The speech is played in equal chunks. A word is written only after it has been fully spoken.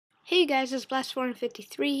Hey guys, it's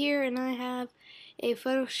Blast453 here, and I have a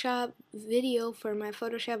Photoshop video for my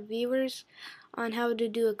Photoshop viewers on how to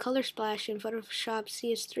do a color splash in Photoshop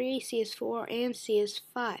CS3, CS4, and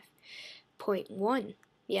CS5.1.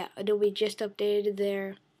 Yeah, Adobe just updated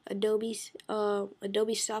their Adobe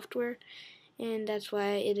software, and that's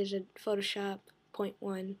why it is a Photoshop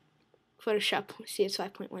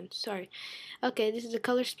CS5.1, sorry. Okay, this is a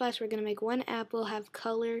color splash. We're going to make one apple have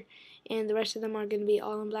color, and the rest of them are going to be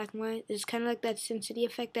all in black and white. It's kind of like that Sin City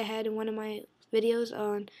effect I had in one of my videos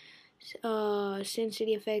on Sin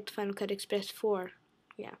City effect Final Cut Express 4.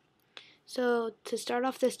 Yeah. So, to start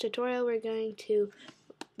off this tutorial, we're going to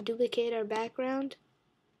duplicate our background.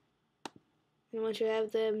 And once you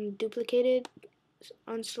have them duplicated,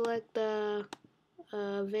 unselect the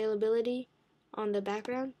availability on the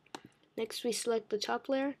background. Next, we select the top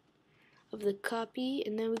layer of the copy,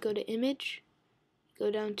 and then we go to image,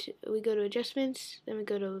 we go to adjustments, then we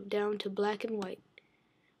go down to black and white.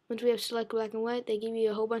 Once we have select black and white, they give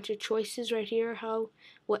you a whole bunch of choices right here,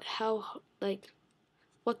 what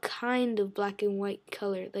kind of black and white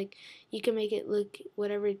color. Like, you can make it look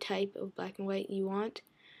whatever type of black and white you want,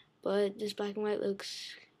 but this black and white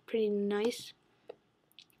looks pretty nice.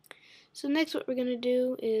 So next, what we're gonna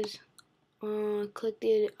do is click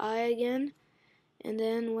the eye again, and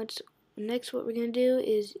then what we're gonna do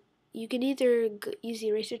is you can either use the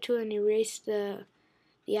eraser tool and erase the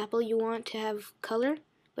apple you want to have color,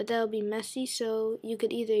 but that'll be messy. So you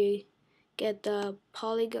could either get the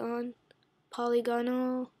polygonal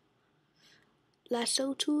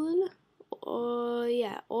lasso tool, or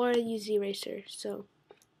use the eraser. So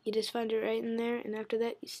you just find it right in there, and after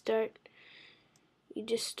that you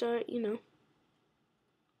just start,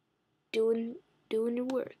 doing your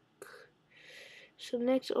work. So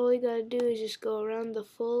next, all you gotta do is just go around the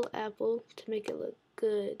full apple to make it look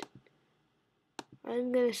good.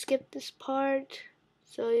 I'm gonna skip this part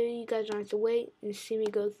so you guys don't have to wait and see me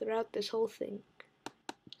go throughout this whole thing.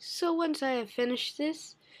 So once I have finished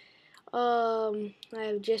this, I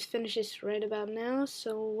have just finished this right about now.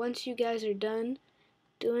 So once you guys are done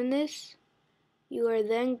doing this, you are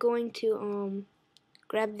then going to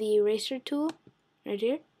grab the eraser tool right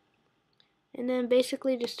here, and then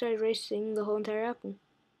basically just start erasing the whole entire apple.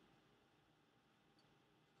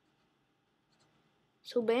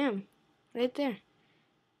 So bam, right there,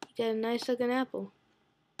 you got a nice looking apple.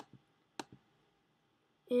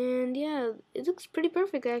 And yeah, it looks pretty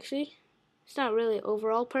perfect actually. It's not really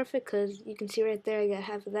overall perfect because you can see right there I got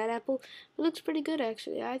half of that apple. It looks pretty good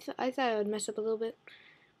actually. I thought I would mess up a little bit,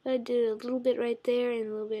 but I did a little bit right there and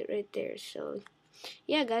a little bit right there. So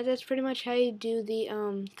yeah guys, that's pretty much how you do the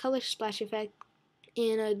color splash effect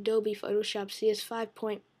in Adobe Photoshop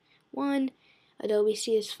CS5.1, Adobe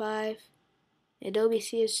CS5, Adobe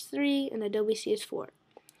CS3, and Adobe CS4.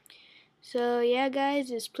 So yeah guys,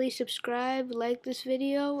 just please subscribe, like this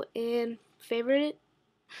video, and favorite it.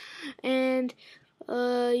 And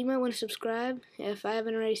you might want to subscribe if I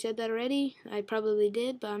haven't already said that already. I probably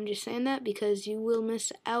did, but I'm just saying that because you will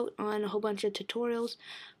miss out on a whole bunch of tutorials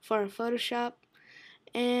for Photoshop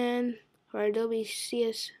and for Adobe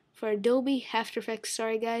After Effects.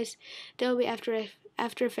 Sorry guys, Adobe After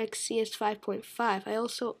Effects CS5.5. I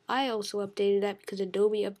also updated that because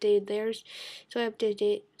Adobe updated theirs, so I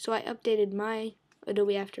updated my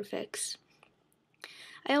Adobe After Effects.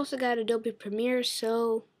 I also got Adobe Premiere,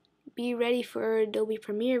 so be ready for Adobe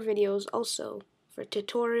Premiere videos also, for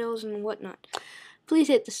tutorials and whatnot. Please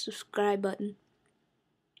hit the subscribe button.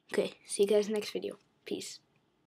 Okay, see you guys next video. Peace.